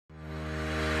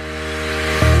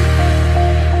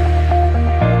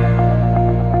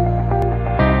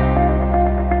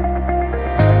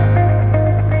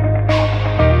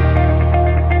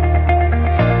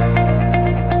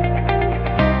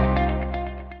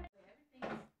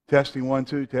Testing 1,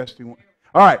 2, testing 1.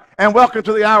 All right, and welcome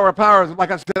to the Hour of Power.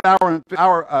 Like I said, hour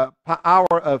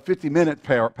of 50-minute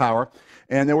power.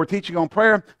 And then we're teaching on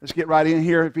prayer. Let's get right in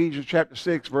here. Ephesians chapter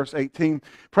 6, verse 18.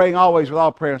 Praying always with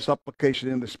all prayer and supplication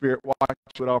in the Spirit. Watch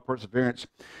with all perseverance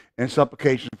and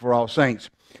supplication for all saints.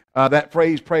 That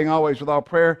phrase, praying always with all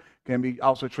prayer, can be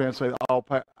also translated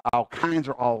all kinds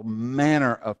or all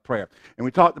manner of prayer. And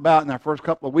we talked about in our first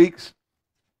couple of weeks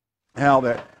how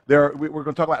that we're going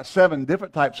to talk about 7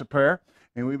 different types of prayer.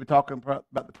 And we've been talking about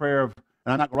the prayer of,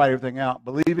 and I'm not going to write everything out,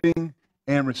 believing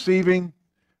and receiving.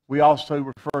 We also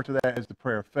refer to that as the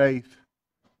prayer of faith.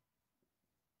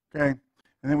 Okay?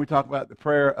 And then we talk about the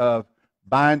prayer of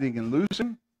binding and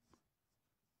loosing.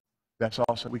 That's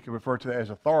also, we can refer to that as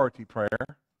authority prayer.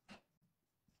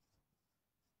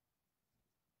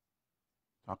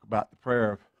 Talk about the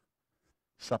prayer of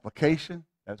supplication.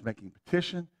 That's making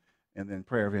petition. And then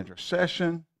prayer of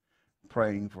intercession.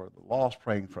 Praying for the lost,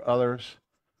 praying for others.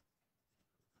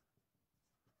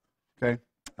 Okay.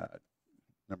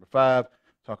 Number 5,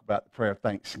 talk about the prayer of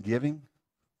thanksgiving.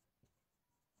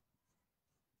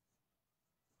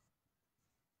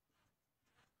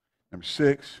 Number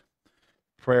 6,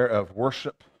 prayer of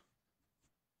worship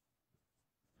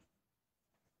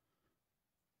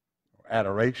or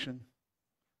adoration.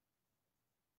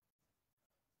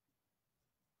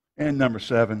 And number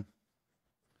 7,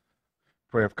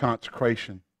 prayer of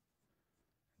consecration,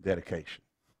 dedication.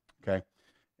 Okay,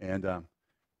 and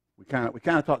we kind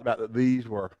of talked about that these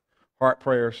were heart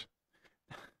prayers.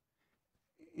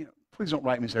 You know, please don't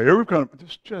write me and say every kind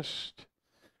of just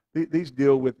these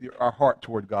deal with our heart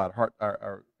toward God,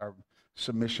 our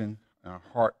submission, our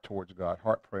heart towards God,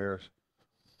 heart prayers.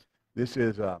 This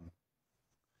is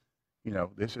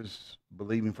this is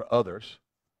believing for others,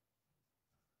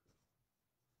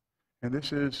 and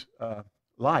this is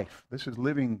life. This is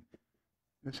living.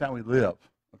 This is how we live.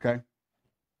 Okay.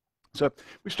 So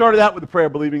we started out with the prayer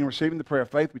of believing and receiving, the prayer of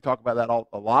faith. We talk about that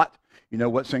a lot. You know,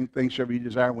 what things shall you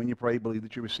desire when you pray, believe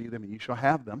that you receive them, and you shall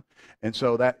have them. And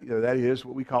so that is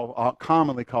what we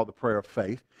commonly call the prayer of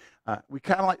faith. We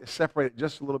kind of like to separate it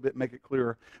just a little bit, make it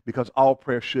clearer, because all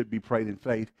prayer should be prayed in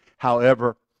faith.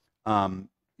 However,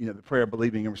 the prayer of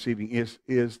believing and receiving is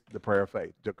the prayer of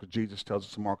faith, because Jesus tells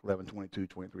us in Mark 11, 22,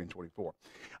 23, and 24.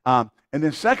 And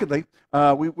then secondly,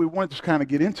 we wanted to kind of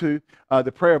get into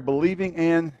the prayer of believing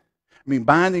and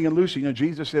binding and loosing. You know,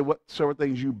 Jesus said, whatsoever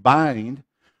things you bind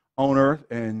on earth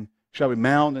and shall be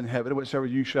bound in heaven, whatsoever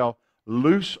you shall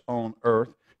loose on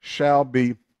earth shall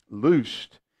be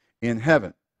loosed in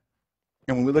heaven.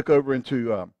 And when we look over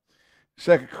into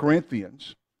 2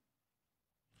 Corinthians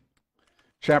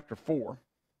chapter 4,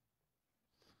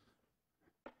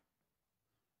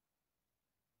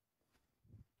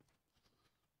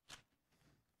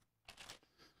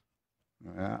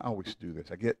 I always do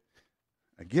this. I get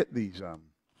these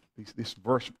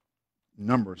verse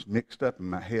numbers mixed up in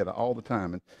my head all the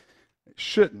time, and it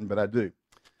shouldn't, but I do.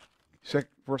 2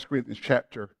 Corinthians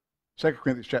chapter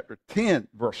 10,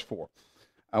 verse 4.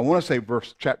 I want to say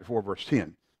chapter 4, verse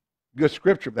 10. Good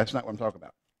scripture, but that's not what I'm talking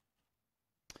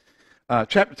about.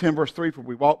 Chapter 10, verse 3, for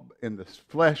we walk in the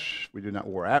flesh, we do not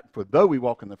war after. For though we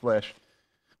walk in the flesh,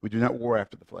 we do not war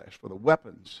after the flesh. For the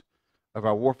weapons of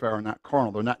our warfare are not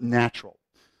carnal, they're not natural.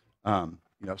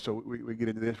 So we get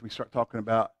into this, we start talking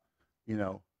about,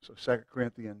 so 2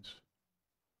 Corinthians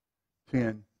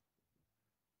 10,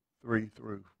 3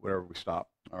 through whatever we stop,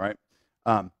 all right?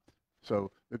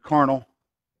 So the carnal,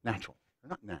 natural. They're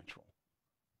not natural.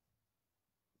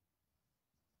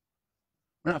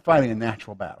 We're not fighting a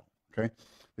natural battle, okay?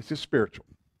 This is spiritual.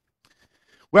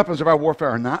 Weapons of our warfare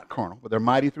are not carnal, but they're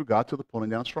mighty through God to the pulling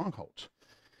down strongholds,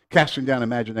 casting down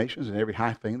imaginations and every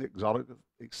high thing that exalted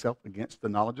itself against the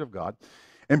knowledge of God,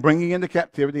 and bringing into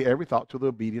captivity every thought to the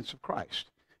obedience of Christ,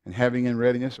 and having in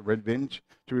readiness to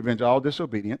revenge all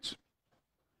disobedience,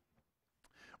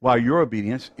 while your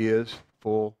obedience is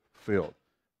fulfilled.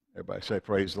 Everybody say,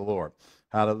 praise the Lord.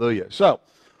 Hallelujah. So,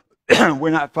 we're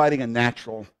not fighting a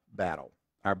natural battle.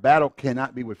 Our battle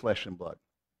cannot be with flesh and blood.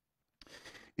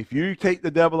 If you take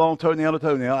the devil on toenail to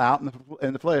toenail out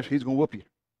in the flesh, he's going to whoop you.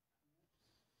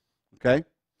 Okay?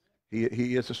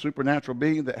 He is a supernatural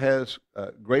being that has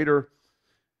greater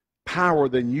power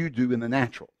than you do in the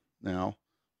natural. Now,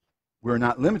 we're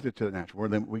not limited to the natural.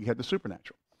 We have the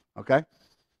supernatural. Okay?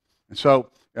 And so,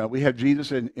 we have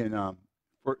Jesus in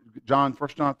John, 1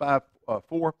 John 5,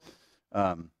 4.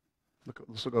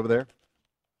 Let's look over there.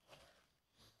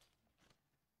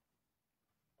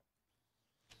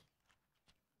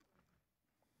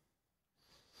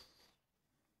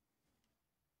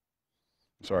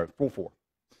 Sorry, 4:4.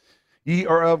 Ye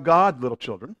are of God, little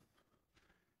children.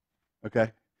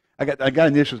 Okay? I got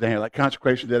initials down here like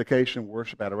consecration, dedication,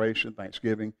 worship, adoration,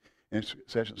 thanksgiving,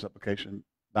 intercession, supplication,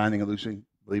 binding and loosing,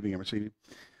 believing and receiving.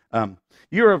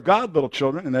 You are of God, little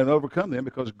children, and then overcome them,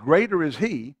 because greater is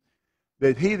He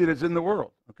than he that is in the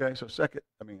world. Okay, so good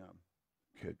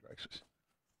gracious.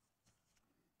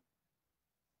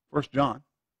 1 John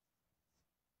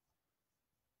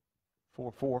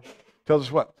 4:4 tells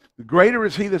us what? The greater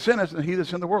is He that's in us than he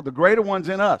that's in the world. The greater one's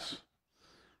in us.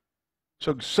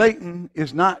 So Satan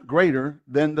is not greater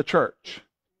than the church.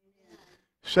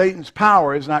 Satan's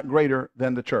power is not greater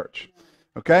than the church.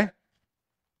 Okay?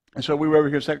 And so we were over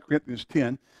here, 2 Corinthians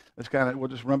 10. We'll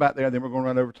just run back there, then we're going to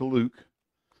run over to Luke.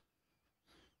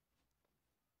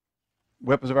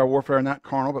 Weapons of our warfare are not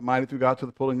carnal, but mighty through God to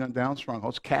the pulling down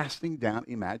strongholds, casting down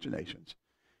imaginations,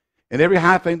 and every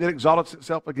high thing that exalteth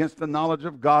itself against the knowledge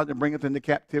of God, and bringeth into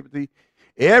captivity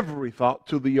every thought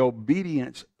to the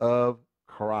obedience of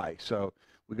Christ. So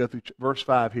we go through verse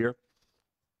 5 here.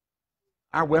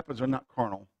 Our weapons are not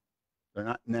carnal. They're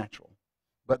not natural.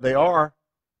 But they are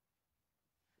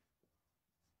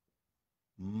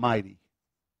mighty.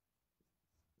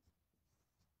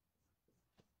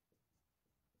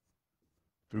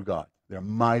 Through God. They're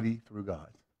mighty through God.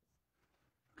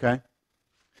 Okay?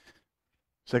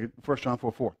 1 John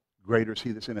 4:4. Greater is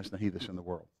He that's in us than he that's in the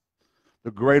world.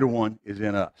 The greater one is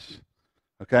in us.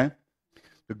 Okay?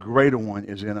 The greater one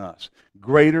is in us.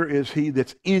 Greater is He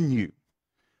that's in you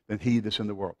than he that's in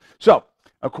the world. So,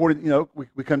 according,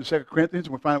 we come to 2 Corinthians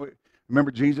and we find,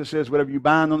 remember Jesus says, whatever you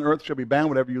bind on earth shall be bound,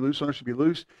 whatever you loose on earth shall be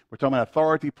loose. We're talking about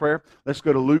authority prayer. Let's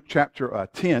go to Luke chapter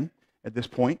 10 at this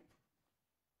point.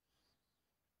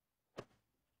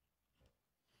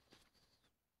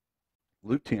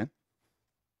 Luke 10.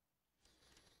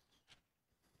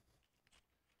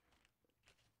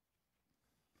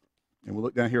 And we'll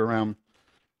look down here around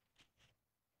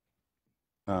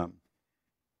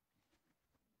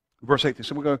verse 18.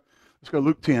 So let's go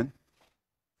Luke 10.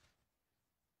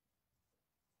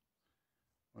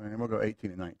 And we'll go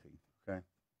 18 and 19. Okay.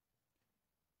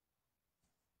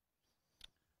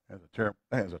 That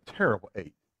has a terrible 8.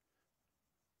 Of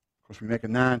course, we make a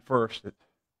 9 first.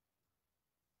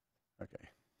 Okay.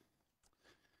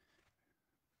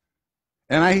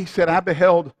 And he said, I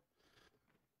beheld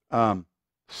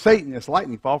Satan as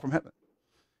lightning fall from heaven.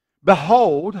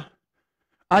 Behold,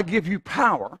 I give you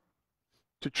power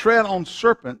to tread on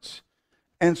serpents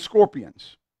and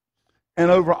scorpions,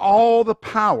 and over all the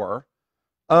power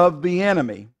of the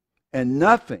enemy, and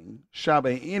nothing shall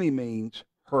by any means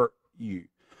hurt you.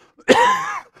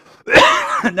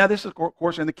 Now, this is, of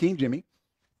course, in the King Jimmy.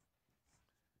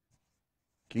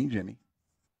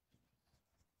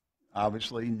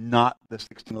 Obviously, not the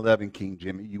 1611 King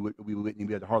Jimmy. We wouldn't even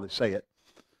be able to hardly say it.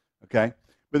 Okay?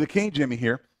 But the King Jimmy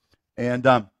here. And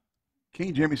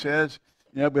King Jimmy says,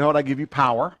 behold, I give you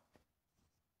power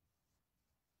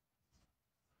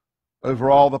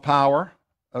over all the power,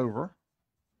 over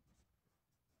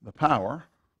the power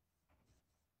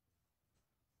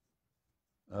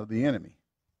of the enemy.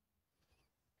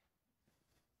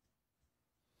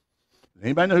 Does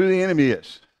anybody know who the enemy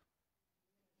is?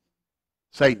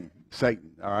 Satan.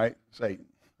 All right? Satan.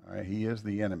 All right? He is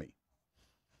the enemy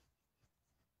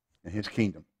in his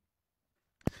kingdom.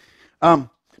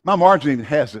 My margin even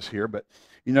has this here, but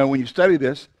when you study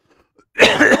this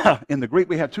in the Greek,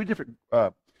 we have two different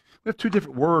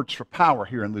words for power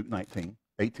here in Luke 10,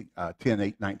 8,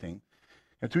 19. We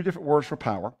have two different words for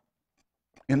power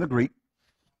in the Greek.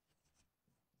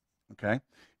 Okay?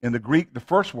 In the Greek, the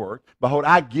first word, behold,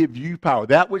 I give you power.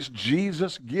 That which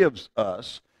Jesus gives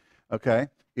us, okay,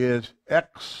 is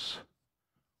exousia.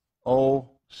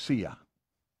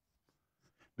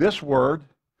 This word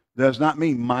does not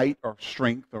mean might or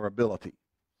strength or ability.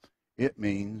 It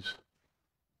means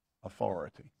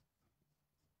authority.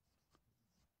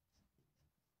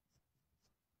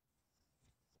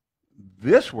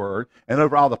 This word, and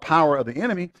over all the power of the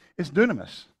enemy, is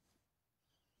dunamis.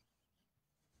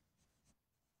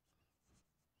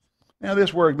 Now,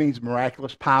 this word means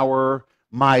miraculous power,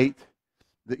 might,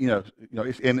 and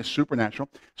it's supernatural.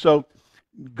 So,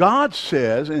 God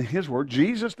says in His Word,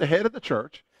 Jesus, the head of the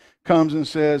church, comes and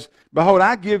says, behold,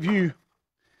 I give you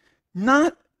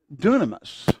not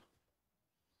dunamis,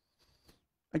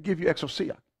 I give you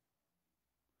exousia,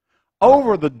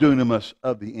 over the dunamis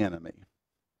of the enemy.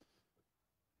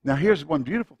 Now, here's one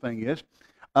beautiful thing is,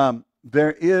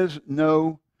 there is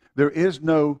no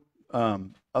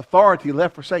authority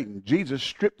left for Satan. Jesus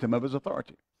stripped him of his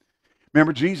authority.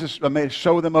 Remember, Jesus may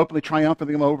show them openly, triumphing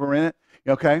them over in it.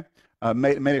 Okay?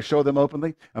 made a show of them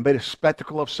openly, made a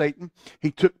spectacle of Satan.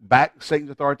 He took back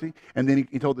Satan's authority, and then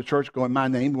he told the church, go in my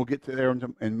name. We'll get to there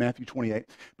in Matthew 28.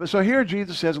 But so here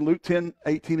Jesus says in Luke 10,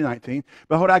 18 and 19,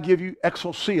 behold, I give you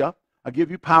exousia, I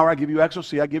give you power, I give you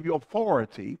exousia, I give you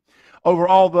authority over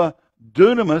all the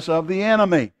dunamis of the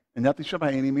enemy, and nothing shall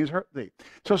by any means hurt thee.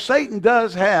 So Satan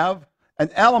does have an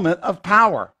element of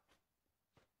power.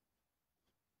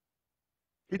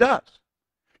 He does.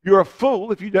 You're a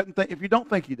fool if you don't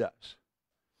think he does.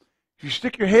 If you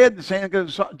stick your head in the sand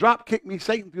and go, drop kick me,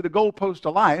 Satan, through the goalpost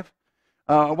of life,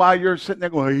 while you're sitting there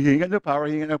going, he ain't got no power,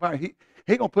 he ain't got no power. He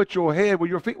going to put your head where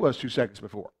your feet was 2 seconds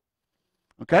before.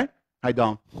 Okay? Hi,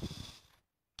 Don.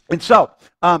 And so,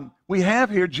 we have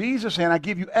here Jesus saying, I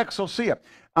give you exousia,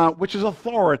 which is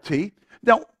authority.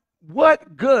 Now,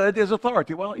 what good is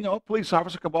authority? Well, a police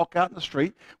officer can walk out in the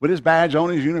street with his badge on,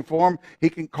 his uniform.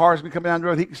 Cars can come down the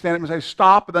road. He can stand up and say,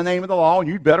 stop in the name of the law, and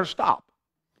you'd better stop.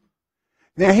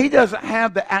 Now, he doesn't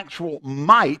have the actual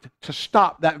might to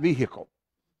stop that vehicle,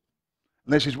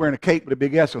 unless he's wearing a cape with a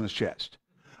big S on his chest.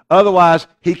 Otherwise,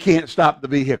 he can't stop the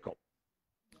vehicle.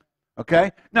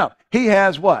 Okay? No, he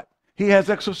has what? He has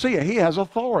exousia. He has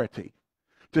authority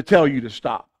to tell you to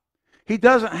stop. He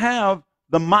doesn't have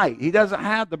the might. He doesn't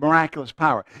have the miraculous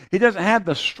power. He doesn't have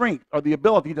the strength or the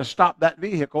ability to stop that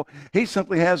vehicle. He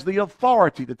simply has the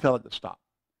authority to tell it to stop.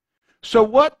 So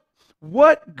what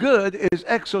good is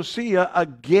exousia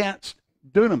against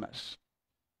dunamis?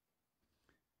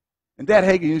 And Dad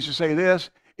Hagin used to say this,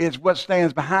 is what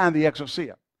stands behind the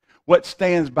exousia. What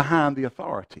stands behind the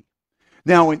authority.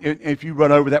 Now, if you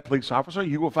run over that police officer,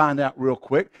 you will find out real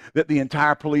quick that the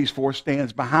entire police force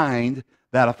stands behind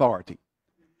that authority.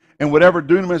 And whatever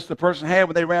dunamis the person had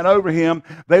when they ran over him,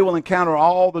 they will encounter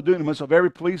all the dunamis of every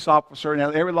police officer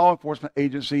and every law enforcement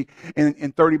agency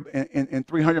in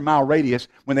 300-mile radius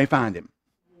when they find him.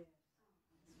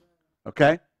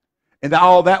 Okay? And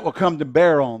all that will come to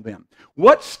bear on them.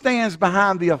 What stands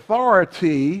behind the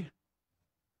authority,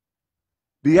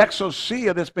 the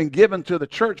exousia that's been given to the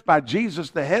church by Jesus,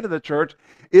 the head of the church,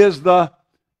 is the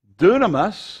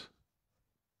dunamis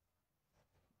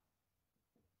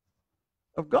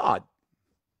of God.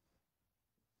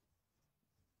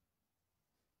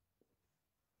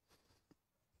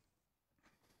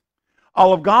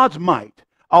 All of God's might,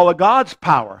 all of God's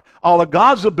power, all of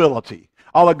God's ability,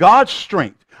 all of God's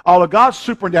strength, all of God's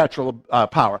supernatural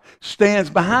power stands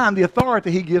behind the authority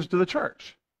he gives to the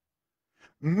church.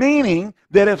 Meaning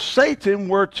that if Satan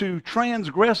were to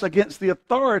transgress against the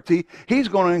authority, he's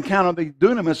going to encounter the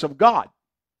dunamis of God.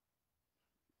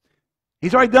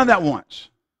 He's already done that once.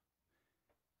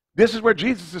 This is where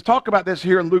Jesus is talking about this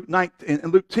here in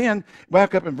Luke 10,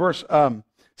 back up in verse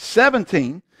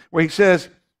 17, where he says,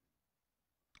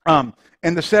 and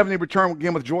the 70 returned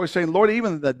again with joy, saying, Lord,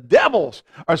 even the devils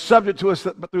are subject to us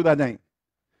through thy name.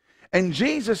 And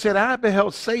Jesus said, I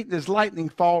beheld Satan as lightning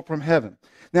fall from heaven.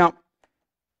 Now,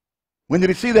 when did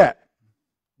he see that?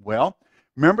 Well,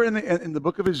 remember in the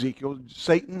book of Ezekiel,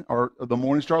 Satan, or the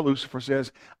morning star Lucifer,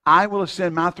 says, I will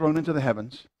ascend my throne into the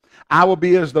heavens. I will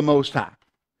be as the Most High.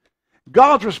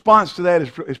 God's response to that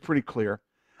is pretty clear.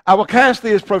 I will cast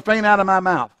thee as profane out of my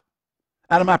mouth,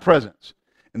 out of my presence.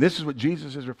 And this is what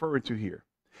Jesus is referring to here.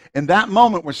 In that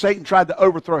moment where Satan tried to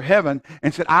overthrow heaven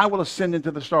and said, I will ascend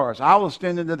into the stars. I will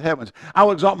ascend into the heavens. I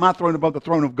will exalt my throne above the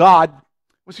throne of God.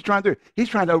 What's he trying to do? He's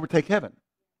trying to overtake heaven.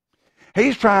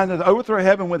 He's trying to overthrow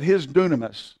heaven with his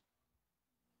dunamis.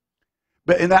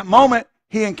 But in that moment,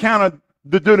 he encountered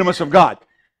the dunamis of God.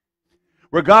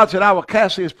 Where God said, I will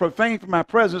cast thee as profane from my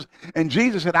presence. And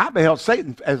Jesus said, I beheld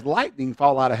Satan as lightning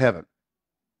fall out of heaven.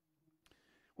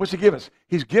 What's he give us?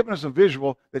 He's given us a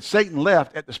visual that Satan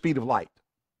left at the speed of light.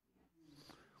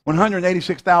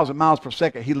 186,000 miles per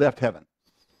second, he left heaven.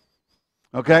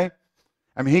 Okay?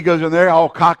 I mean, he goes in there all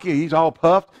cocky. He's all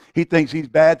puffed. He thinks he's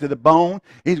bad to the bone.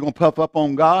 He's going to puff up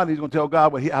on God. He's going to tell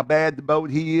God how bad the boat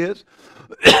he is.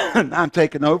 I'm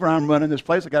taking over. I'm running this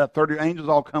place. I got 30 angels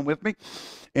all come with me.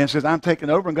 And says, I'm taking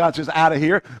over. And God says, out of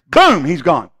here. Boom, he's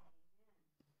gone.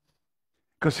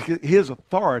 Because his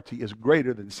authority is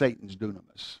greater than Satan's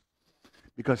dunamis.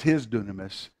 Because his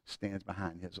dunamis stands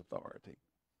behind his authority.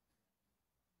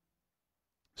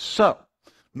 So,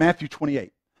 Matthew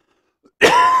 28.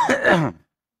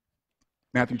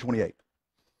 Matthew 28.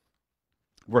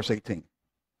 Verse 18.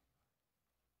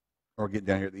 Or get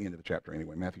down here at the end of the chapter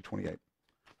anyway. Matthew 28.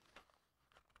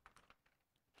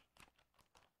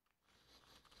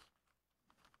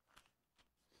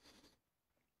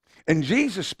 And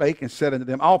Jesus spake and said unto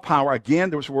them, all power, again,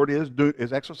 this word is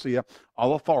exousia,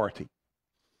 all authority,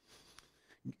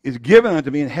 is given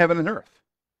unto me in heaven and earth.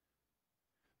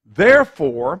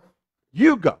 Therefore,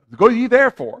 You go. Go ye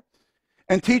therefore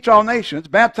and teach all nations,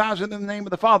 baptizing them in the name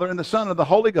of the Father and the Son and the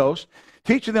Holy Ghost,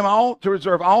 teaching them all to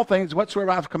observe all things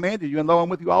whatsoever I've commanded you, and lo, I'm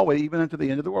with you always, even unto the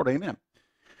end of the world. Amen.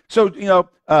 So,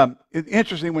 it's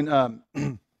interesting when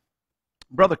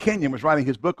Brother Kenyon was writing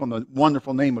his book on the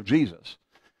wonderful name of Jesus.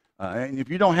 And if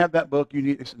you don't have that book,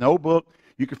 it's an old book.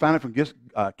 You can find it from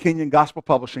Kenyon Gospel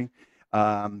Publishing.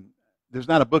 There's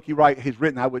not a book he's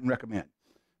written I wouldn't recommend.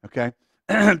 Okay?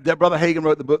 That Brother Hagin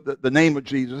wrote the book, the name of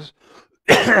Jesus,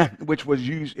 which was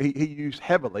used, he used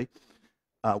heavily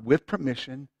with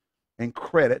permission and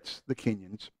credits the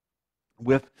Kenyons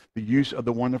with the use of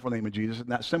the wonderful name of Jesus. In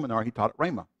that seminar, he taught at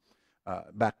Rhema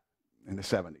back in the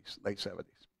 70s, late 70s.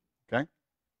 Okay?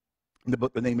 And the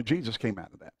book, The Name of Jesus, came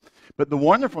out of that. But the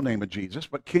wonderful name of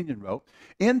Jesus, what Kenyon wrote,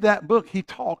 in that book, he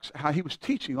talks how he was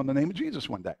teaching on the name of Jesus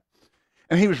one day.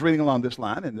 And he was reading along this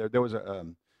line, and there was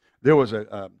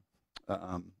a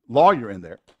lawyer in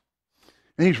there.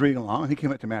 And he's reading along, and he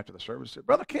came up to me after the service and said,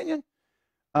 Brother Kenyon,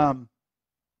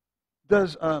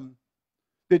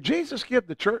 did Jesus give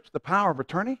the church the power of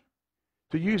attorney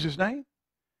to use his name?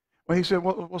 Well, he said,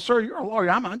 well, sir, you're a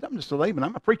lawyer. I'm just a layman.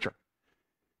 I'm a preacher.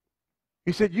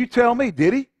 He said, you tell me,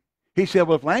 did he? He said,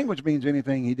 well, if language means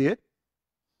anything, he did.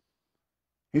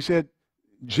 He said,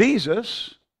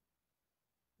 Jesus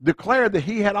declared that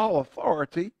he had all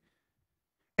authority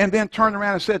and then turned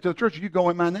around and said to the church, you go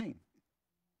in my name.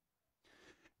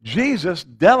 Jesus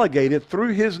delegated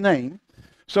through his name.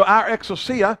 So our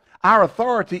exousia, our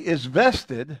authority is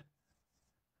vested.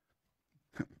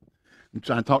 I'm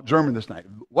trying to talk German this night.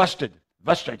 Vested.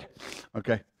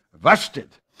 Okay. Vested.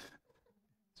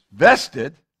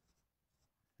 Vested.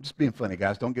 I'm just being funny,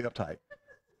 guys. Don't get uptight.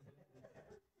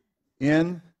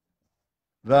 In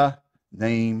the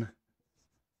name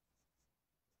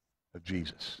of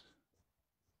Jesus.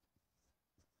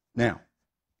 Now,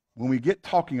 when we get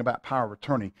talking about power of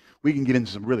attorney, we can get into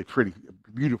some really pretty,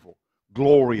 beautiful,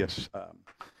 glorious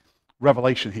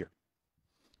revelation here.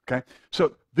 Okay?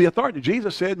 So the authority,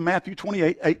 Jesus said in Matthew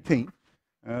 28:18.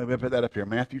 We'll put that up here,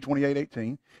 Matthew 28:18.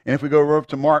 And if we go over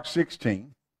to Mark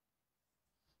 16,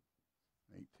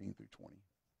 18 through 20.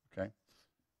 Okay?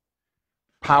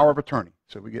 Power of attorney.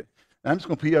 So we get, I'm just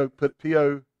going to put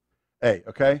P-O-A,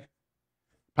 okay?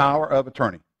 Power of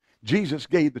attorney. Jesus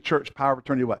gave the church power of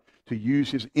attorney what? To use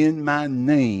his in my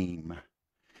name.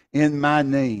 In my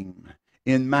name.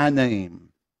 In my name.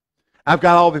 I've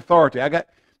got all the authority.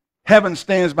 Heaven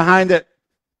stands behind it.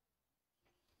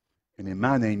 And in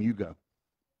my name you go.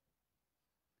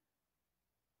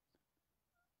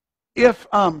 If,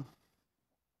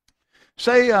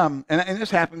 say, and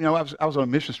this happened, I was on a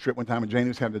mission trip one time and Janie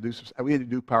was having to do some, we had to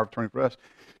do power of attorney for us.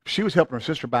 She was helping her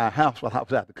sister buy a house while I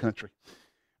was out of the country.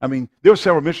 I mean, there were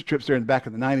several mission trips there in the back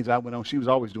in the 90s I went on. She was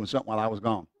always doing something while I was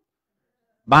gone.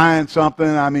 Buying something.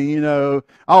 I mean,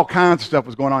 all kinds of stuff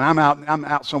was going on. I'm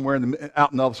out somewhere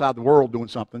out on the other side of the world doing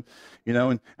something,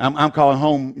 and I'm calling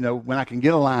home, when I can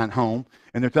get a line home.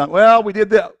 And they're telling, well, we did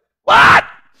that. What?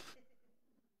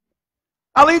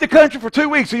 I leave the country for 2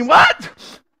 weeks. And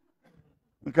what?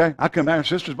 Okay. I come back and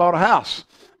sister's bought a house,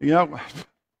 All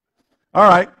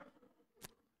right.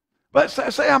 But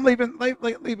say I'm leaving going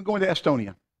to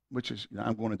Estonia, which is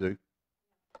I'm going to do.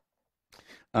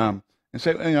 And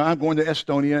say I'm going to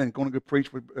Estonia and going to go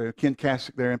preach with Ken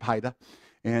Kasich there in Paida,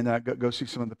 and go see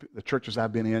some of the churches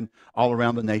I've been in all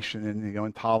around the nation, and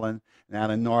in Tallinn and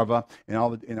out in Narva and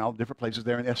all the different places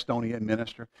there in Estonia and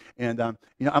minister. And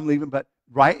I'm leaving, but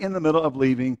right in the middle of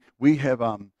leaving, we have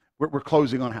we're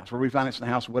closing on a house, we're refinancing the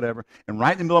house or whatever, and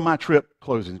right in the middle of my trip,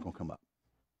 closing is going to come up.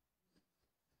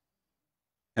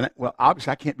 And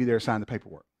obviously I can't be there to sign the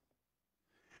paperwork.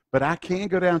 But I can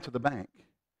go down to the bank.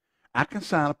 I can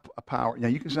sign a power. Now,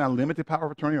 you can sign a limited power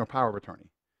of attorney or a power of attorney.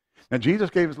 Now, Jesus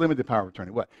gave us limited power of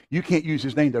attorney. What? You can't use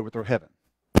his name to overthrow heaven.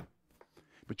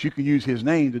 But you can use his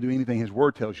name to do anything his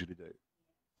word tells you to do.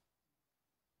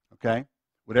 Okay?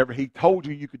 Whatever he told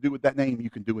you could do with that name, you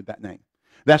can do with that name.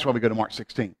 That's why we go to Mark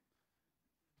 16.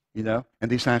 And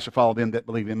these signs shall follow them that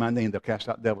believe in my name. They'll cast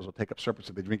out devils. They'll take up serpents.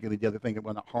 If they drink any other thing, it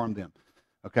will not harm them.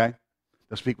 Okay?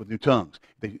 They'll speak with new tongues.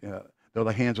 They'll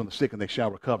lay hands on the sick and they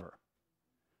shall recover.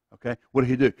 Okay? What did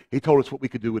he do? He told us what we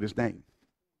could do with his name.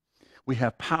 We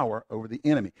have power over the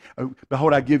enemy.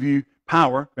 Behold, I give you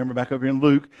power. Remember back over in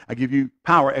Luke. I give you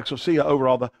power, exousia, over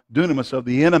all the dunamis of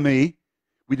the enemy.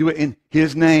 We do it in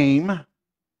his name.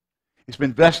 It's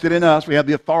been vested in us. We have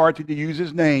the authority to use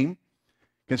his name.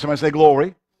 Can somebody say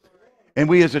glory? And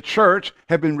we as a church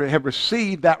have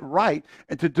received that right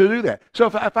to do that. So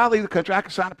if I leave the country, I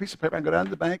can sign a piece of paper, I can go down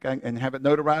to the bank and have it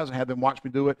notarized and have them watch me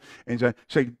do it. And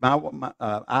say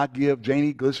I give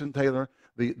Janie Glisson Taylor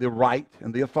the right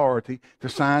and the authority to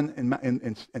sign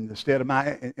in the stead of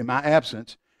in my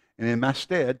absence and in my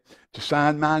stead to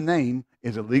sign my name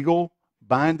is a legal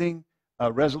binding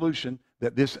resolution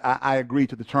that I agree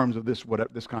to the terms of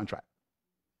this contract.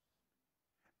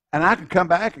 And I can come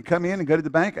back and come in and go to the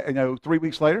bank, 3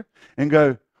 weeks later and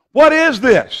go, what is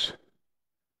this?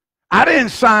 I didn't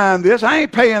sign this. I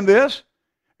ain't paying this.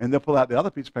 And they'll pull out the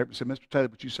other piece of paper and say, Mr. Taylor,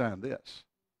 but you signed this.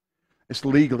 It's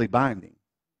legally binding.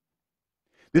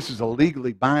 This is a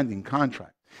legally binding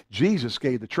contract. Jesus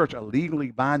gave the church a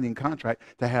legally binding contract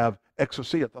to have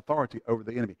exousia, authority over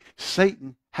the enemy.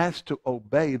 Satan has to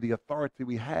obey the authority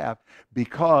we have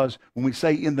because when we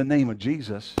say in the name of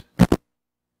Jesus,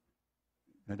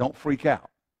 now don't freak out.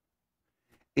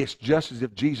 It's just as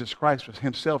if Jesus Christ was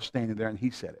himself standing there and he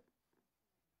said it.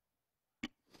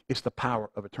 It's the power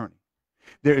of attorney.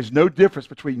 There is no difference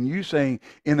between you saying,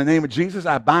 in the name of Jesus,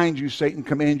 I bind you, Satan,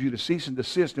 command you to cease and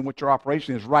desist in what your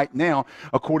operation is right now,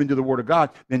 according to the Word of God.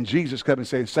 Then Jesus comes and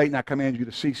says, Satan, I command you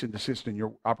to cease and desist in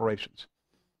your operations.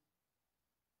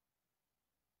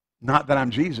 Not that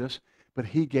I'm Jesus, but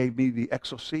he gave me the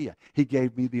exousia. He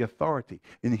gave me the authority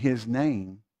in his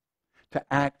name to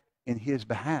act in his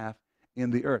behalf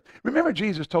in the earth. Remember,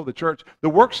 Jesus told the church, the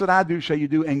works that I do shall you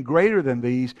do, and greater than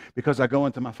these, because I go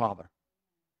unto my Father.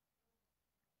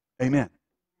 Amen.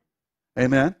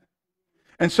 Amen.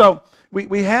 And so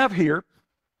we have here,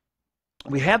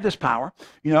 we have this power,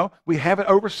 we have it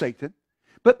over Satan,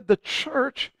 but the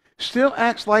church still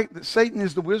acts like that Satan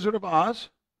is the Wizard of Oz,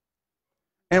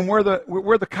 and we're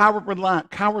the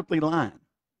cowardly lion.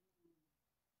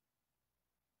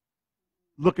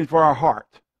 Looking for our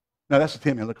heart. No, that's the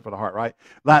tin man looking for the heart, right?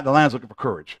 The lion's looking for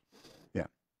courage. Yeah.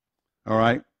 All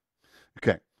right?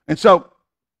 Okay. And so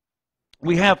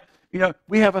we have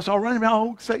us all running around.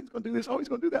 Oh, Satan's going to do this. Oh, he's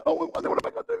going to do that. Oh, what am I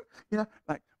going to do?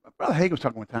 Like Brother Hagin was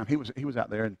talking one time. He was out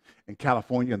there in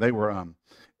California, and they were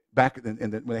back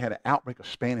when they had an outbreak of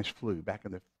Spanish flu back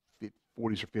in the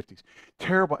 40s or 50s.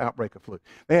 Terrible outbreak of flu.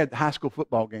 They had high school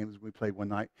football games we played one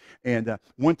night, and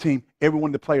one team, every one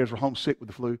of the players were homesick with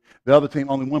the flu. The other team,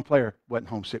 only one player wasn't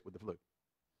homesick with the flu.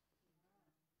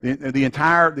 The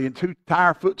entire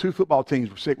two football teams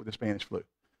were sick with the Spanish flu.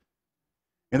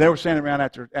 And they were standing around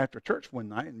after church one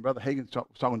night, and Brother Hagin was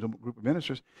talking to a group of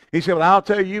ministers. He said, well, I'll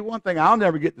tell you one thing, I'll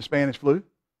never get the Spanish flu.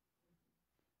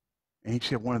 And he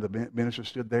said, one of the ministers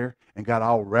stood there and got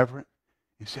all reverent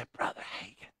and said, Brother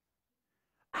Hagin,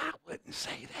 I wouldn't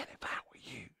say that if I were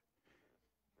you.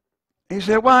 He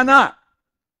said, why not?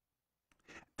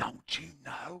 Don't you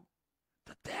know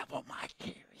the devil might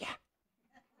hear you?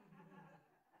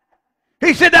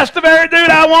 He said, that's the very dude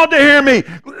I want to hear me.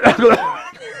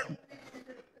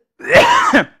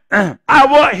 I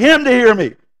want him to hear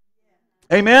me.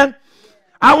 Amen?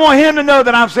 I want him to know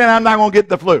that I'm saying I'm not going to get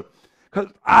the flu because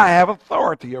I have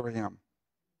authority over him.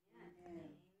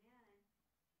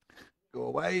 Go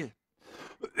away.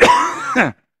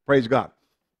 Praise God.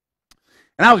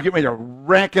 And I was getting ready to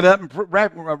ramp it up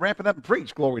and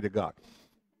preach. Glory to God.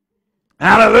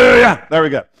 Hallelujah. There we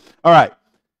go. All right.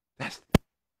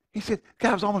 He said,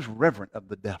 God was almost reverent of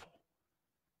the devil,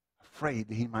 afraid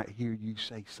that he might hear you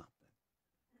say something.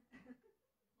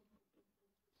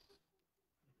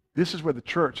 This is where the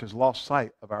church has lost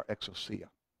sight of our exousia.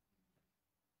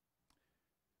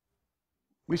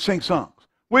 We sing songs.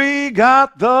 We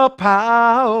got the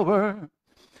power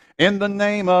in the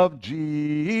name of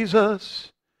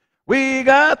Jesus. We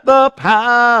got the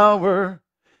power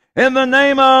in the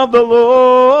name of the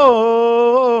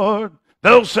Lord.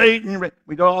 Though Satan,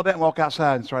 we do all that and walk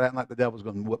outside and start acting like the devil's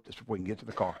going to whoop us before we can get to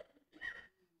the car.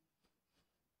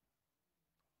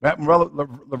 That Brother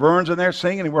Laverne's in there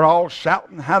singing, and we're all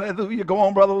shouting, hallelujah. Go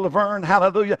on, Brother Laverne,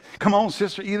 hallelujah. Come on,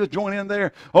 Sister Edith, join in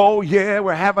there. Oh, yeah,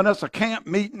 we're having us a camp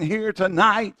meeting here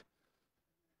tonight.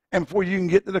 And before you can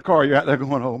get to the car, you're out there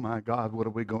going, oh, my God, what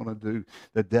are we going to do?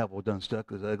 The devil done stuck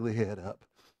his ugly head up.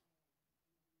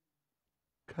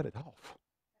 Cut it off.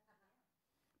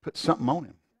 Put something on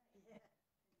him.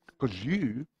 Because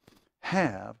you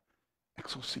have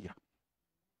exousia.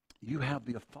 You have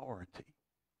the authority.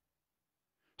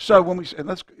 So when we say,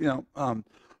 like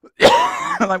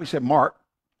we said, Mark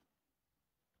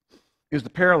is the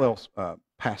parallel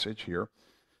passage here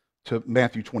to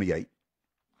Matthew 28.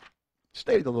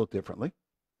 Stated a little differently,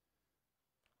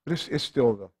 but it's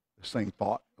still the same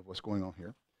thought of what's going on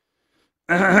here.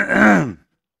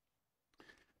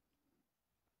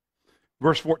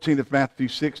 Verse 14 of Matthew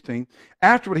 16,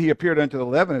 afterward he appeared unto the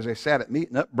 11 as they sat at meat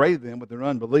and upbraided them with their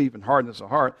unbelief and hardness of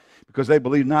heart, because they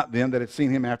believed not them that had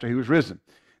seen him after he was risen.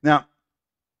 Now,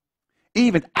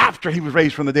 even after he was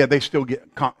raised from the dead, they still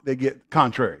get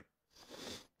contrary.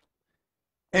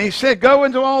 And he said, go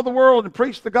into all the world and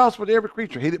preach the gospel to every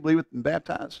creature. He that believeth and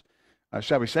baptized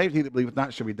shall be saved. He that believeth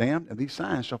not shall be damned. And these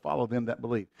signs shall follow them that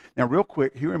believe. Now, real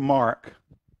quick, here in Mark,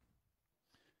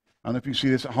 I don't know if you see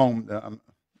this at home.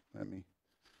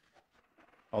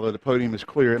 Although the podium is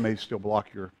clear, it may still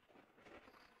block your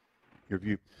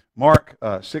view. Mark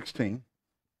 16,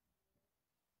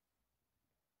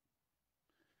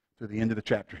 to the end of the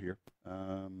chapter here.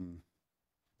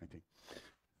 19.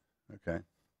 Okay.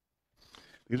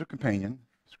 These are companion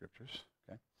scriptures.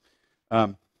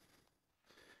 Okay.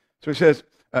 So he says,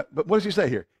 but what does he say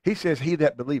here? He says, he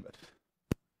that believeth.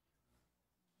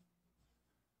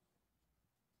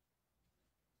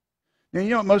 Now, you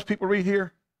know what most people read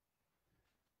here?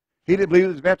 He that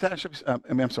believeth is baptized.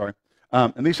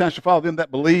 And these signs shall follow them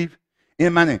that believe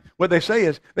in my name. What they say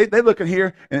is, they look in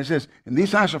here, and it says, and these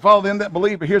signs shall follow them that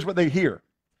believe, but here's what they hear.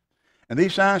 And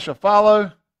these signs shall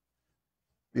follow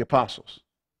the apostles.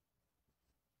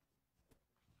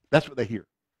 That's what they hear.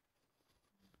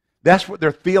 That's what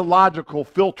their theological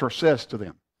filter says to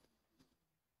them.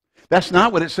 That's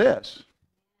not what it says.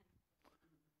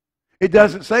 It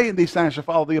doesn't say, and these signs shall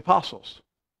follow the apostles.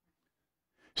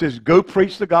 It says, go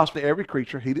preach the gospel to every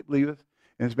creature. He that believeth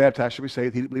and is baptized shall be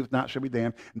saved. He that believeth not shall be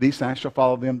damned. And these signs shall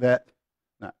follow them that,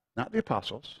 not the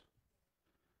apostles,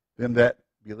 them that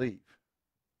believe.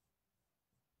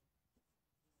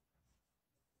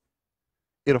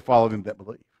 It'll follow them that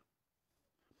believe.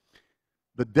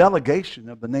 The delegation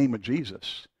of the name of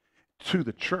Jesus to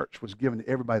the church was given to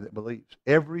everybody that believes.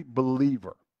 Every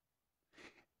believer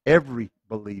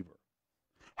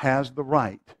has the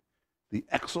right, the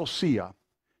exousia,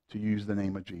 to use the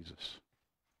name of Jesus.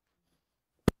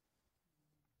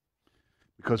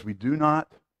 Because we do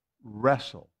not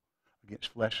wrestle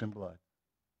against flesh and blood.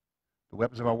 The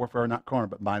weapons of our warfare are not carnal,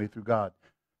 but mighty through God.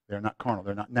 They are not carnal.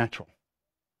 They're not natural.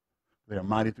 They are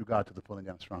mighty through God to the pulling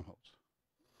down of strongholds.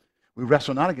 We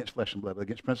wrestle not against flesh and blood, but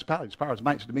against principalities, powers,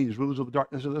 mights, dominions, rulers of the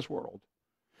darkness of this world.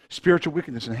 Spiritual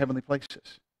wickedness in heavenly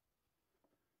places.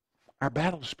 Our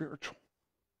battle is spiritual.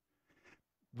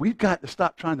 We've got to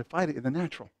stop trying to fight it in the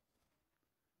natural.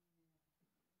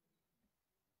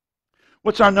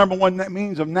 What's our number one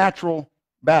means of natural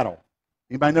battle?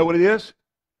 Anybody know what it is?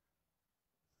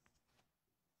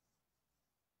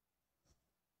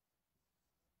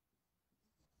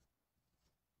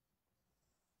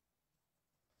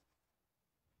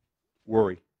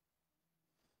 Worry.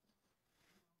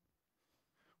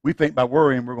 We think by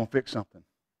worrying we're going to fix something.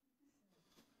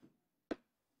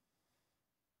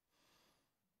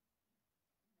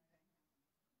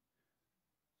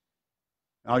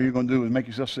 All you're going to do is make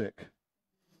yourself sick.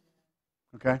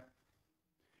 Okay?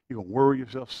 You're going to worry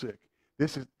yourself sick.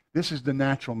 This is the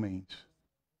natural means.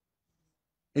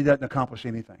 It doesn't accomplish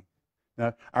anything.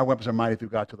 Now, our weapons are mighty through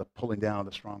God to the pulling down of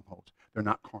the strongholds. They're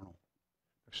not carnal.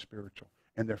 They're spiritual.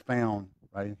 And they're found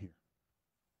right in here.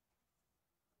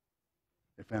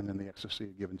 They're found in the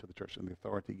exousia given to the church and the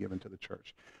authority given to the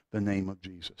church. The name of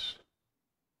Jesus.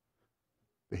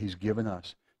 That he's given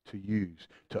us to use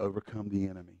to overcome the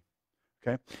enemy.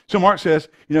 Okay? So Mark says,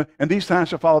 and these signs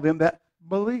shall follow them that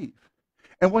believe.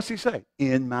 And what's he say?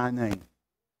 In my name.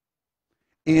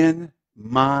 In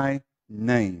my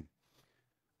name.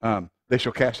 They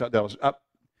shall cast out devils.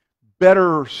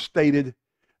 Better stated,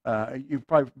 you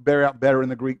probably bear out better in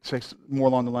the Greek, say more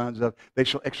along the lines of, they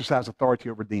shall exercise authority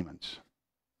over demons.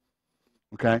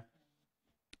 Okay?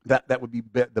 That would be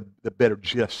the better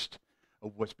gist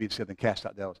of what's being said than cast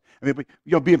out devils. I mean,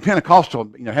 being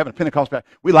Pentecostal, having a Pentecostal,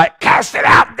 we like, cast it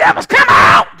out, devils, come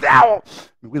out, devil.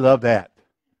 We love that.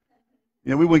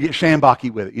 We want to get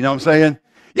Shambaki with it. You know what I'm saying?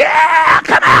 Yeah,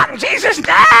 come out in Jesus'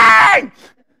 name.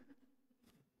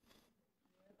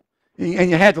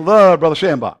 And you had to love Brother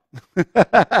Shambach.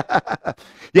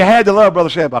 You had to love Brother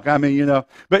Shambach. I mean,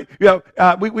 but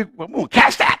we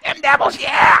cast out them devils,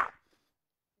 yeah.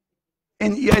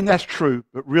 And that's true.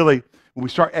 But really, when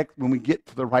we get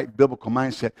to the right biblical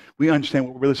mindset, we understand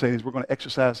what we're really saying is we're going to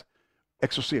exercise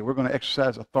exousia. We're going to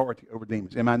exercise authority over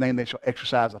demons. In my name, they shall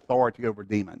exercise authority over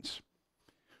demons.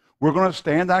 We're going to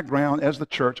stand our ground as the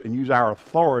church and use our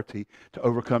authority to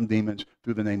overcome demons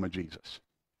through the name of Jesus.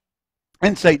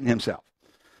 And Satan himself.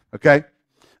 Okay?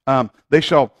 They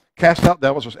shall cast out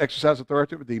devils, or exercise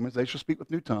authority over demons. They shall speak with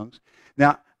new tongues.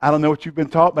 Now, I don't know what you've been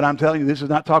taught, but I'm telling you, this is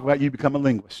not talking about you become a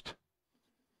linguist.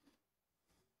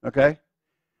 Okay?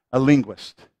 A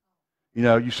linguist.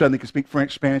 You suddenly can speak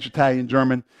French, Spanish, Italian,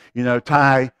 German,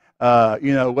 Thai,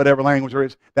 whatever language there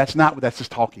is. That's not what that's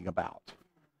just talking about.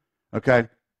 Okay?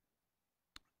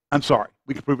 I'm sorry.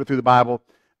 We can prove it through the Bible.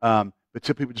 But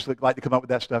some people just like to come up with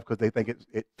that stuff because they think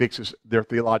it fixes their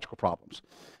theological problems.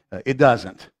 It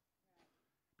doesn't.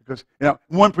 Because,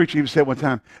 one preacher even said one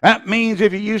time, that means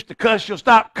if you used to cuss, you'll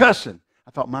stop cussing.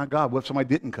 I thought, my God, what if somebody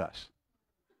didn't cuss?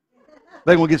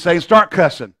 They're going to get saved and start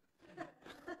cussing.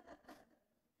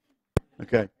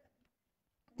 Okay.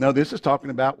 No, this is talking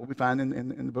about what we find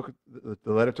in the book of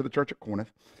the letter to the church at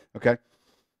Corinth. Okay.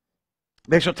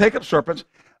 They shall take up serpents.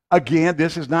 Again,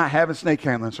 this is not having snake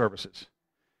handling services.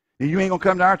 You ain't going to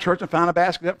come to our church and find a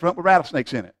basket up front with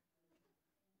rattlesnakes in it.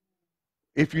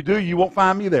 If you do, you won't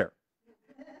find me there.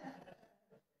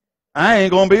 I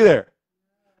ain't going to be there.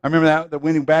 I remember that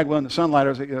Winnie Bagwell and the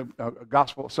Sunlighters,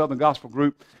 a Southern gospel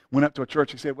group, went up to a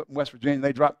church, he said, in West Virginia,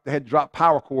 they had to drop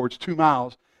power cords 2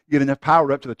 miles, get enough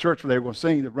power up to the church where they were going to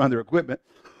sing to run their equipment.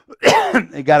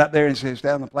 They got up there and said,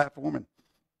 down on the platform and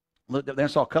looked up there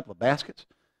and saw a couple of baskets.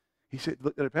 He said,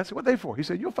 looked at it, I said, what are they for? He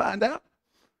said, you'll find out.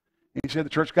 And he said the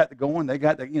church got to going. They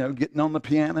got to, getting on the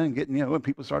piano and getting, and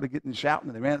people started getting shouting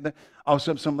and they ran there. All of a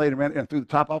sudden, some lady ran there and threw the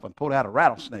top off and pulled out a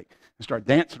rattlesnake and started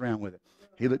dancing around with it.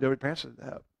 He looked over at the pastor and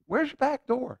said, where's your back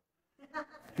door?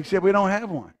 He said, we don't have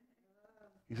one.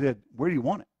 He said, where do you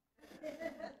want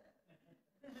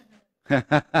it?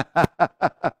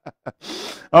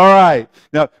 All right.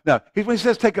 Now, when he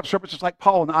says take up serpents, it's like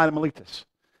Paul in the Ida Miletus.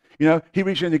 He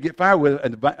reached in to get fire with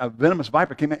a venomous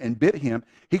viper came in and bit him.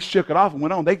 He shook it off and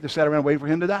went on. They just sat around waiting for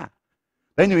him to die.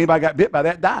 They knew anybody got bit by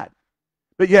that died.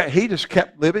 But yet he just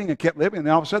kept living, and then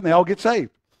all of a sudden they all get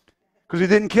saved because he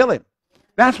didn't kill him.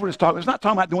 That's what it's talking about. It's not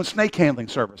talking about doing snake handling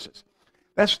services.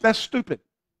 That's stupid.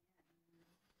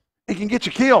 It can get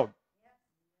you killed.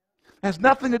 It has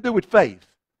nothing to do with faith.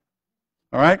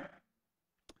 All right?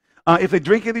 If they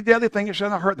drink any deadly thing, it shall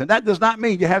not hurt them. That does not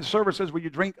mean you have services where you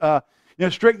drink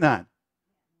strychnine.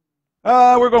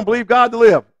 We're going to believe God to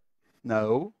live.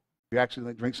 No. If you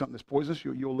actually drink something that's poisonous,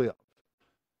 you'll live.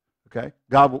 Okay?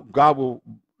 God will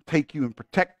take you and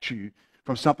protect you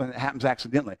from something that happens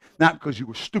accidentally, not because you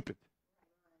were stupid.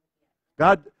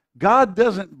 God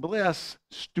doesn't bless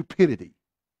stupidity.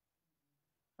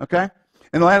 Okay?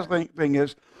 And the last thing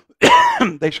is,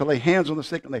 they shall lay hands on the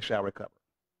sick and they shall recover.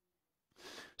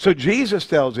 So Jesus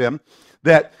tells them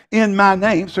that in my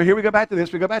name, so here we go back to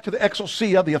this, we go back to the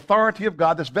exousia, the authority of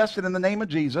God that's vested in the name of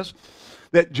Jesus,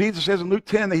 that Jesus says in Luke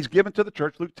 10 that he's given to the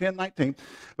church, Luke 10:19.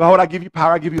 Behold, I give you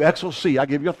power, I give you exousia, I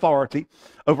give you authority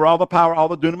over all the power, all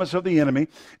the dunamis of the enemy.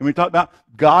 And we talk about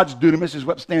God's dunamis is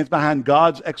what stands behind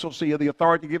God's exousia, the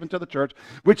authority given to the church,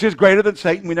 which is greater than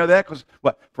Satan. We know that because,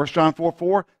 1 John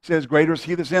 4:4 says, greater is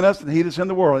he that's in us than he that's in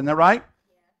the world. Isn't that right?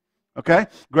 Okay?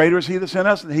 Greater is he that's in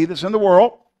us than he that's in the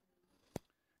world.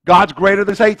 God's greater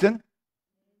than Satan.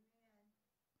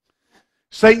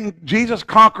 Jesus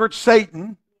conquered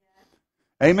Satan.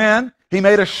 Amen. He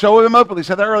made a show of him openly. He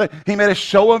said that earlier. He made a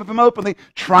show of him openly,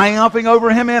 triumphing over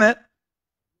him in it.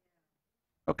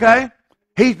 Okay?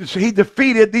 He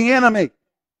defeated the enemy.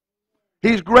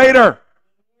 He's greater.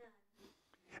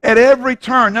 At every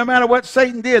turn, no matter what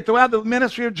Satan did throughout the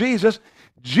ministry of Jesus,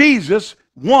 Jesus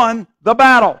won the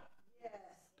battle.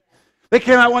 They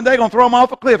came out one day going to throw him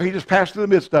off a cliff. He just passed through the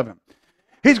midst of him.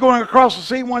 He's going across the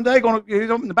sea one day, he's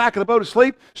in the back of the boat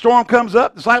asleep. Storm comes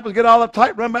up. Disciples get all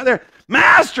uptight, run back there.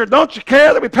 Master, don't you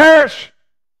care that we perish?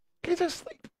 He's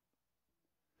asleep.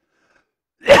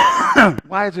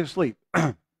 Why is he asleep?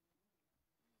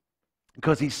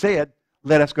 Because he said,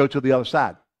 let us go to the other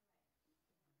side.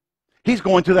 He's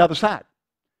going to the other side.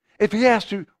 If he has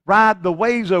to ride the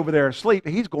waves over there asleep,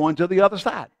 he's going to the other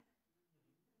side.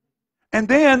 And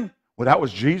then, that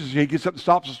was Jesus. He gets up and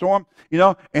stops the storm,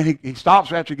 and he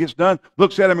stops after he gets done,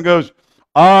 looks at him and goes,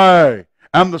 I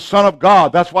am the Son of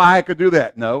God. That's why I could do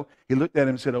that. No, he looked at him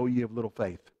and said, oh, ye of little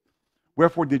faith.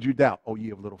 Wherefore did you doubt, oh,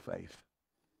 ye of little faith?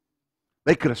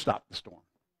 They could have stopped the storm.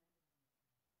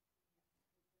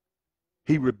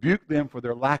 He rebuked them for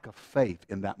their lack of faith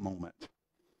in that moment.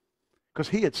 Because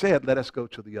he had said, let us go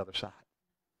to the other side.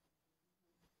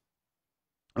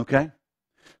 Okay?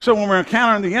 So when we're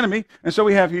encountering the enemy, and so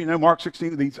we have, Mark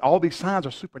 16, all these signs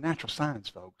are supernatural signs,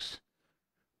 folks.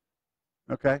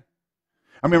 Okay? I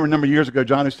remember a number of years ago,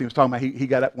 John Osteen was talking about, he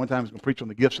got up one time, he was going to preach on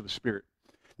the gifts of the Spirit.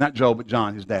 Not Joel, but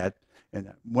John, his dad.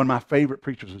 And one of my favorite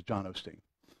preachers was John Osteen.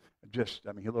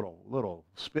 A little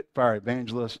spitfire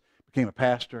evangelist, became a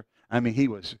pastor. He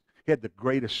had the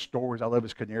greatest stories. I love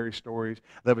his canary stories.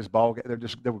 I love his ball game.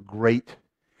 They were great.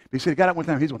 But he said he got up one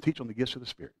time, he was going to teach on the gifts of the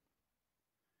Spirit.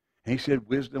 And he said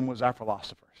wisdom was our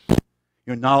philosophers.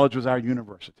 Knowledge was our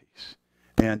universities.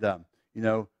 And,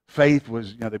 faith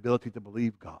was, the ability to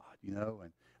believe God,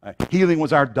 and healing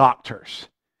was our doctors.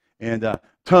 And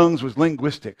tongues was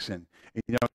linguistics. And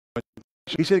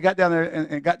he said he got down there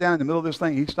and got down in the middle of this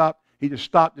thing. He just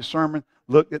stopped his sermon,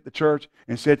 looked at the church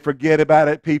and said, forget about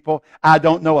it, people. I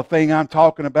don't know a thing I'm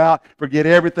talking about. Forget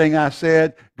everything I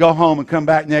said. Go home and come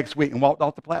back next week, and walked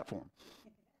off the platform.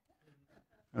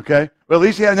 Okay? Well, at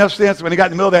least he had enough sense when he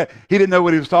got in the middle of that, he didn't know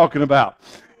what he was talking about.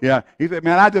 Yeah. He said,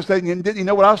 man, I just didn't even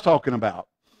know what I was talking about.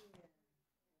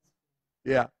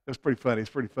 Yeah, it's pretty funny.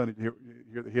 It's pretty funny to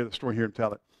hear the story, hear him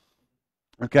tell it.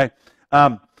 Okay?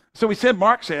 So we said,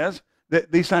 Mark says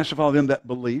that these signs shall follow them that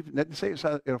believe. And didn't say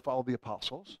it'll follow the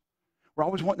apostles. We're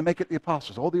always wanting to make it the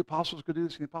apostles. Oh, the apostles could do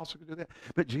this, and the apostles could do that.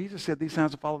 But Jesus said these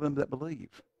signs will follow them that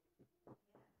believe.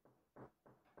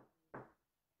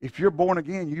 If you're born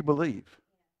again, you believe.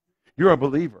 You're a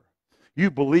believer.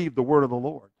 You believe the word of the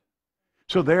Lord.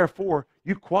 So therefore,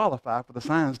 you qualify for the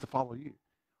signs to follow you.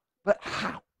 But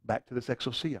how? Back to this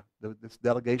exousia, this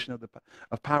delegation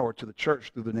of power to the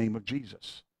church through the name of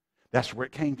Jesus. That's where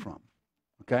it came from.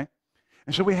 Okay?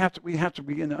 And so we have to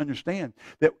begin to understand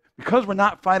that because we're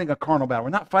not fighting a carnal battle, we're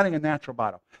not fighting a natural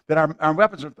battle, that our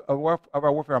weapons of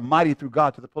our warfare are mighty through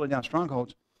God to the pulling down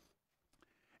strongholds.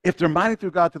 If they're mighty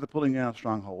through God to the pulling down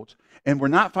strongholds, and we're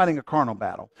not fighting a carnal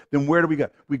battle, then where do we go?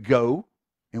 We go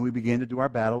and we begin to do our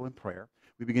battle in prayer.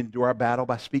 We begin to do our battle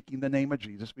by speaking the name of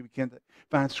Jesus. We begin to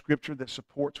find scripture that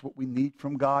supports what we need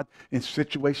from God in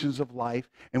situations of life.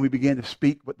 And we begin to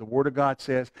speak what the Word of God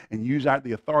says and use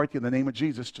the authority of the name of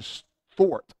Jesus to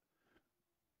thwart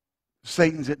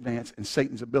Satan's advance and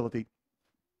Satan's ability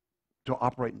to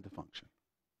operate and to function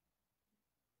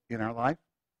in our life,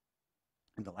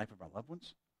 in the life of our loved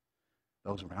ones,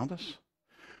 those around us.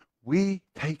 We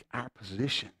take our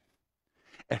position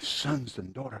as sons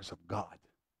and daughters of God.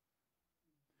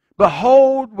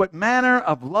 Behold, what manner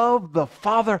of love the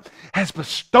Father has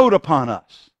bestowed upon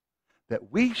us,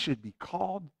 that we should be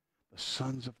called the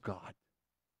sons of God.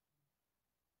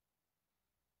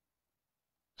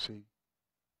 See,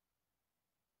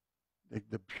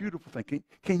 the beautiful thing,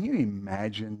 can you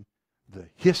imagine the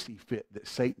hissy fit that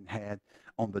Satan had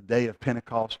on the day of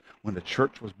Pentecost when the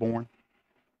church was born?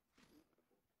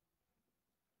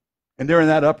 And they're in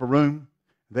that upper room.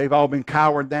 They've all been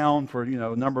cowered down for,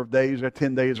 a number of days, or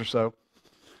 10 days or so.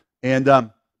 And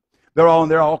they're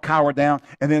all cowered down.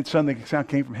 And then suddenly a sound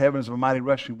came from heaven as of a mighty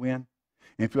rushing wind,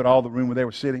 and filled all the room where they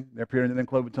were sitting. There appeared unto them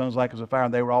cloven tongues like as of fire,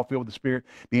 and they were all filled with the Spirit,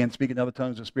 began speaking in other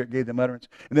tongues, and the Spirit gave them utterance.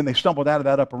 And then they stumbled out of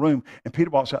that upper room, and Peter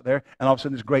walks out there, and all of a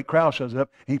sudden this great crowd shows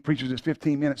up, and he preaches this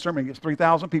 15-minute sermon and gets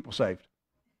 3,000 people saved.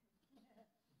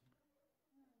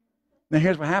 Now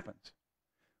here's what happens.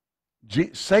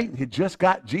 Satan had just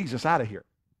got Jesus out of here.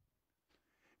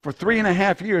 For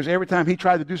 3.5 years, every time he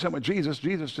tried to do something with Jesus,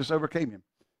 Jesus just overcame him.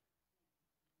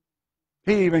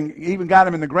 He even got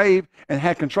him in the grave and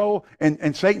had control.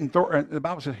 And Satan, the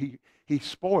Bible says he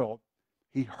spoiled,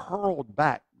 he hurled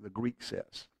back, the Greek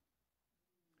says.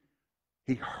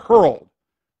 He hurled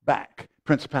back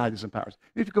principalities and powers.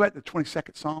 If you go back to the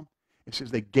 22nd Psalm, it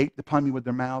says they gaped upon me with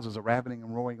their mouths as a ravening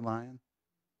and roaring lion.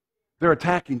 They're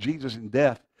attacking Jesus in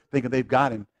death, thinking they've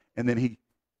got him. And then he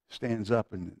stands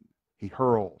up and he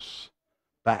hurls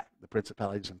back the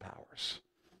principalities and powers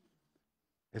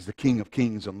as the King of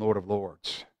Kings and Lord of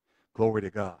Lords. Glory to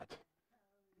God.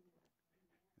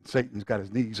 And Satan's got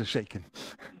his knees a-shaking,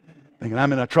 thinking,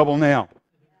 I'm in trouble now.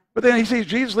 But then he sees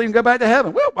Jesus leave and go back to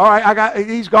heaven. Well, all right,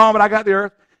 he's gone, but I got the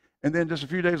earth. And then just a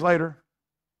few days later,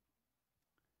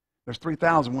 there's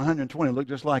 3,120 look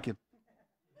just like him.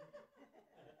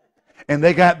 And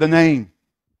they got the name.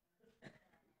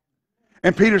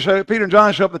 And Peter and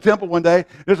John show up at the temple one day.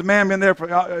 There's a man been there for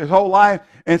his whole life,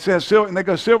 and says, and they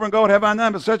go, silver and gold have I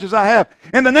none, but such as I have.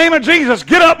 In the name of Jesus,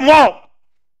 get up and walk.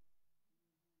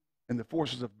 And the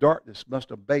forces of darkness must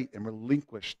abate and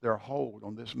relinquish their hold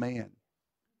on this man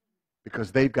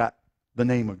because they've got the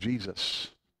name of Jesus.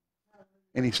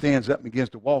 And he stands up and begins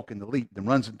to walk and to leap and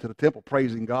runs into the temple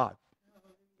praising God.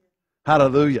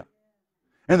 Hallelujah.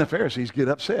 And the Pharisees get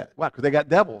upset. Why? Because they got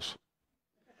devils.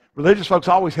 Religious folks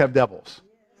always have devils.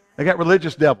 They got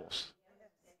religious devils.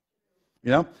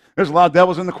 There's a lot of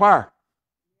devils in the choir.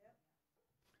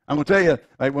 I'm going to tell you,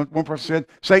 like one person said,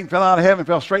 Satan fell out of heaven and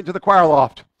fell straight into the choir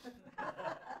loft.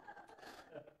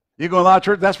 You go to a lot of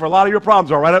church, that's where a lot of your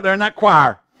problems are, right up there in that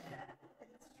choir.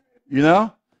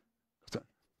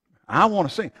 I want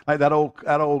to sing. Like that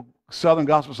old Southern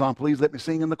gospel song, Please Let Me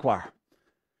Sing in the Choir.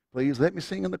 Please let me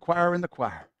sing in the choir, in the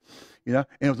choir. And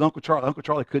it was Uncle Charlie. Uncle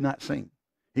Charlie could not sing.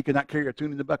 He could not carry a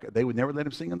tune in the bucket. They would never let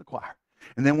him sing in the choir.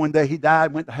 And then one day he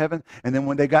died, went to heaven, and then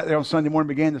when they got there on Sunday morning,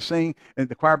 began to sing, and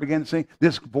the choir began to sing,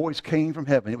 this voice came from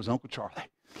heaven. It was Uncle Charlie.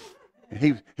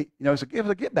 And it was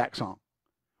a get back song.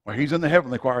 Well, he's in the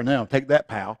heavenly choir now. Take that,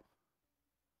 pal.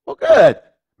 Well, good.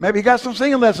 Maybe he got some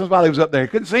singing lessons while he was up there. He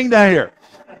couldn't sing down here.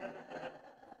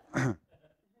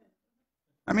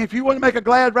 mean, if you want to make a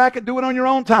glad racket, do it on your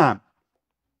own time.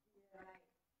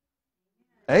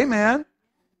 Amen.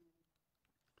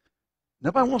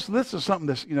 Nobody wants to listen to something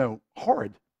that's,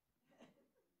 horrid.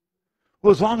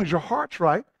 Well, as long as your heart's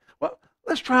right. Well,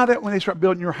 let's try that when they start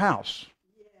building your house.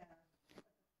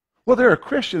 Well, they're a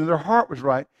Christian and their heart was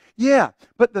right. Yeah,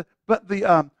 but the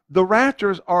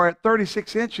rafters are at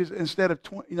 36 inches instead of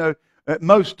 20, at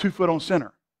most 2 foot on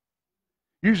center.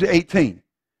 Usually 18.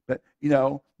 But,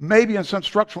 maybe in some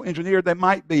structural engineer they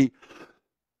might be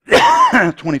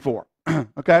 24.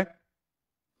 Okay?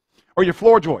 Or your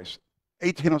floor joists,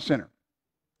 18 on center.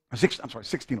 16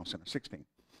 on center, 16.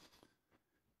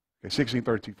 Okay, 16,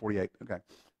 32, 48. Okay,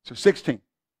 so 16.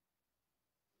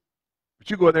 But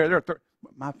you go there,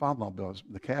 my father-in-law built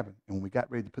the cabin, and when we got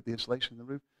ready to put the insulation in the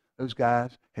roof, those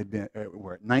guys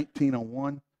were at 19 on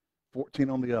one, 14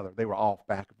 on the other. They were off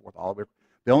back and forth all the way.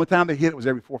 The only time they hit it was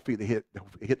every 4 feet. They hit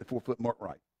the 4 foot mark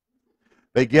right.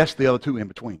 They guessed the other two in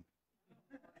between.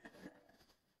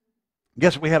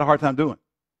 Guess what we had a hard time doing?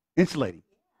 Insulating.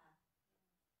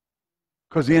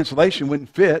 Because the insulation wouldn't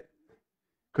fit,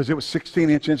 because it was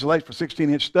 16-inch insulation for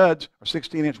 16-inch studs or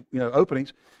 16-inch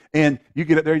openings, and you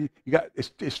get it there,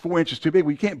 it's 4 inches too big.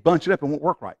 Well, you can't bunch it up, it won't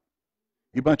work right.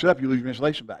 You bunch it up, you lose your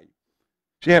insulation value.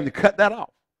 So you have to cut that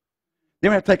off.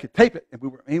 Then we have to tape it.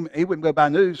 And he wouldn't go by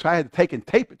news, so I had to take and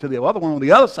tape it to the other one on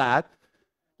the other side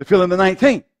to fill in the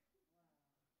 19.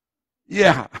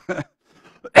 Yeah.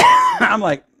 I'm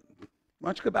like, why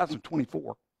don't you go buy some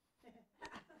 24?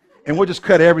 And we'll just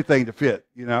cut everything to fit,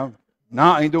 No,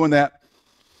 I ain't doing that.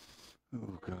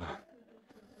 Oh, God.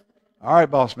 All right,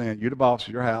 boss man, you're the boss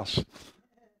of your house.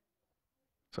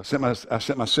 So I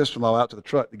sent my sister-in-law out to the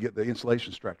truck to get the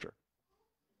insulation stretcher.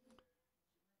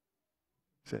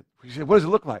 She said, what does it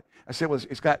look like? I said, well,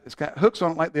 it's got hooks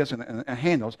on it like this and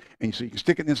handles, and so you can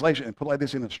stick it in the insulation and put it like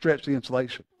this in and stretch the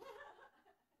insulation.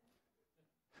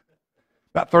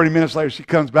 About 30 minutes later, she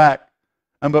comes back.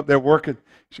 I'm up there working.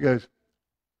 She goes,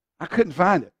 I couldn't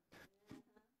find it.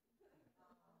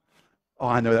 Oh,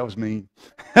 I know that was mean.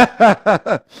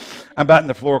 I'm about in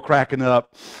the floor cracking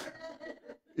up.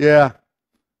 Yeah,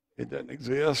 it doesn't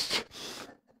exist.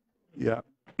 Yeah.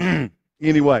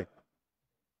 Anyway,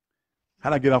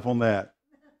 how'd I get off on that?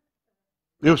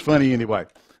 It was funny anyway.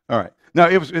 All right. No,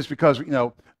 it's because,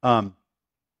 how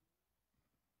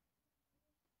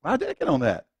did I get on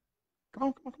that? Come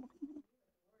on.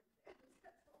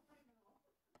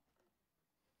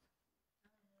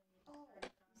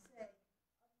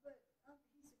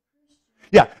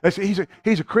 Yeah,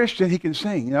 he's a Christian. He can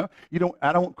sing. I don't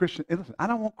want Christian. Listen, I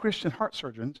don't want Christian heart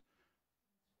surgeons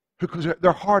because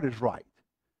their heart is right,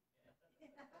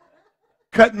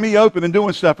 cutting me open and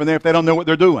doing stuff in there if they don't know what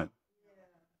they're doing,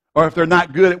 or if they're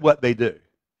not good at what they do.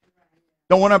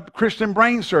 Don't want a Christian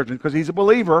brain surgeon because he's a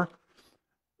believer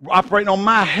operating on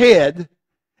my head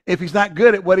if he's not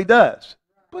good at what he does.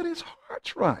 But his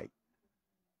heart's right.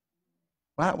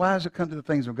 Why does it come to the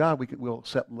things of God we'll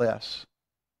accept less?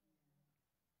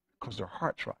 Because their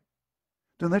heart's right.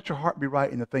 Then let your heart be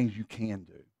right in the things you can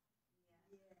do.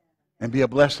 And be a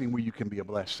blessing where you can be a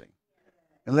blessing.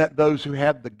 And let those who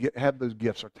have those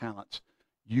gifts or talents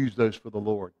use those for the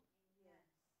Lord.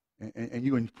 And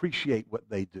you appreciate what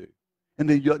they do. And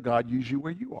then you let God use you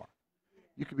where you are.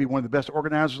 You could be one of the best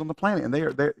organizers on the planet, and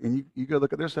and you go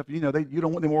look at their stuff, you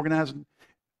don't want them organizing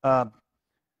a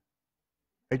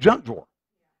junk drawer.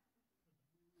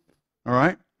 All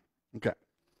right? Okay.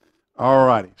 All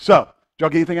righty. So, did y'all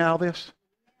get anything out of this?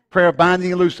 Prayer of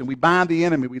binding and loosing. We bind the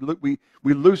enemy. We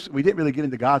loose. We didn't really get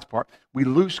into God's part. We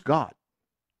loose God.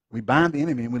 We bind the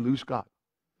enemy and we loose God.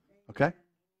 Okay?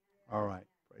 All right.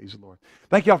 Praise the Lord.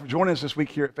 Thank y'all for joining us this week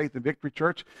here at Faith and Victory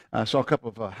Church. I saw a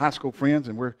couple of high school friends,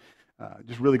 and we're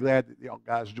just really glad that y'all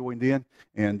guys joined in.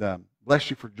 And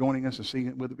bless you for joining us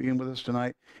and being with us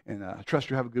tonight. And I trust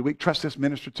you have a good week. Trust this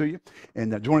minister to you.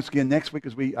 And join us again next week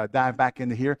as we dive back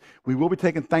into here. We will be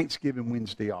taking Thanksgiving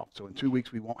Wednesday off. So in 2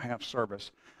 weeks we won't have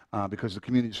service because the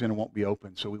community center won't be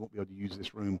open. So we won't be able to use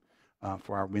this room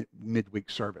for our midweek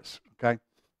service. Okay?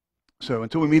 So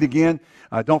until we meet again,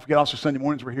 don't forget also Sunday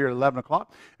mornings we're here at 11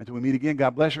 o'clock. Until we meet again,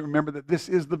 God bless you. Remember that this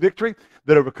is the victory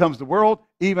that overcomes the world,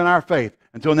 even our faith.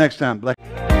 Until next time, bless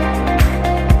you.